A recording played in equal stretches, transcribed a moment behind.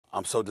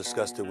I'm so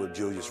disgusted with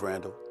Julius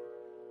Randle.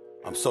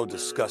 I'm so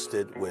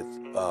disgusted with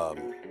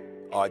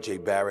R.J.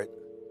 Barrett.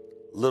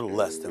 Little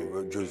less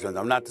than Julius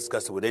Randle. I'm not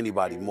disgusted with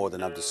anybody more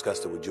than I'm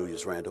disgusted with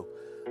Julius Randle.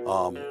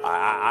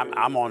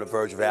 I'm on the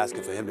verge of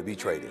asking for him to be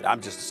traded. I'm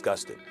just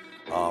disgusted.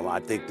 I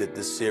think that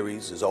this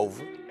series is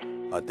over.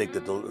 I think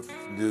that the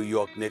New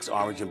York Knicks,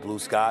 orange and blue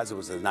skies, it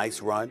was a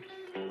nice run.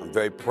 I'm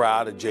very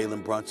proud of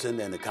Jalen Brunson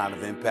and the kind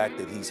of impact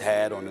that he's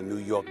had on the New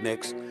York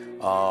Knicks.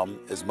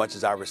 As much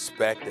as I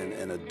respect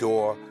and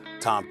adore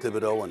Tom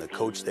Thibodeau and the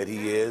coach that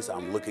he is,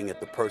 I'm looking at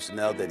the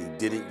personnel that he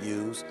didn't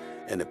use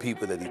and the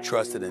people that he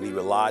trusted and he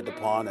relied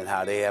upon and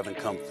how they haven't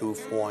come through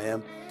for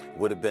him. It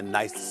would have been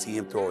nice to see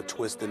him throw a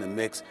twist in the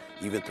mix,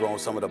 even throwing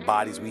some of the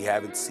bodies we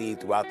haven't seen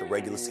throughout the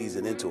regular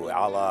season into it,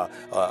 a la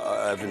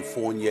Evan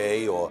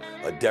Fournier or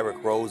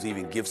Derrick Rose,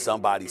 even give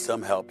somebody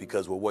some help,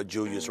 because with what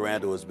Julius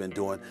Randle has been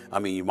doing, I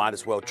mean, you might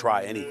as well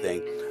try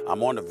anything.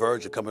 I'm on the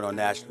verge of coming on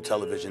national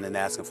television and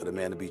asking for the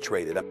man to be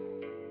traded.